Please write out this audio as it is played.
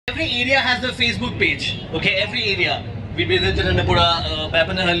every area has the Facebook page. Okay, every area. They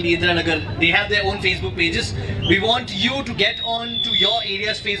have their own Facebook pages. We want you to get on to your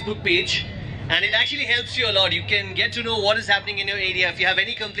area's Facebook page, and it actually helps you a lot. You can get to know what is happening in your area. If you have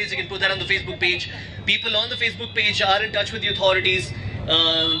any complaints, you can put that on the Facebook page. People on the Facebook page are in touch with the authorities.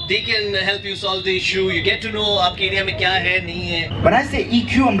 They can help you solve the issue. You get to know aapke area mein kya hai, nahi hai. When I say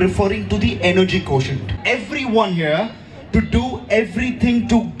EQ, I'm referring to the energy quotient. Everyone here to do everything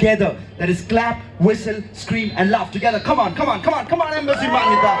together. That is clap, whistle, scream and laugh together. Come on, come on, come on, come on, Embassy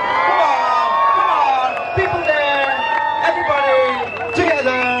Manyata. Come on, people there, everybody,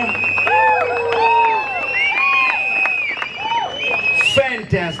 together.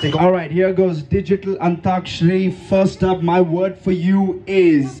 Fantastic. All right, here goes Digital Antakshari. First up, my word for you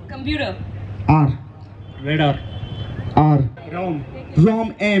is... Computer. R. Radar. R. Rom.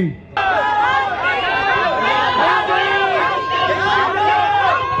 Rom M.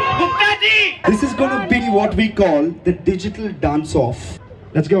 This is going to be what we call the digital dance-off.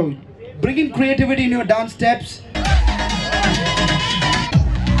 Let's go. Bring in creativity in your dance steps.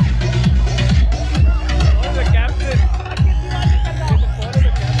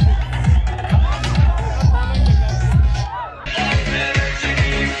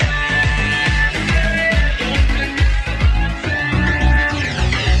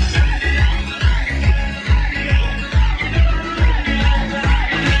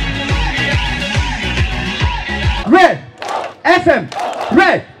 Red FM,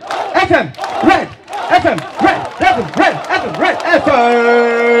 Red FM, Red FM, Red FM, Red FM, Red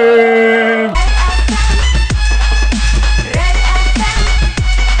FM.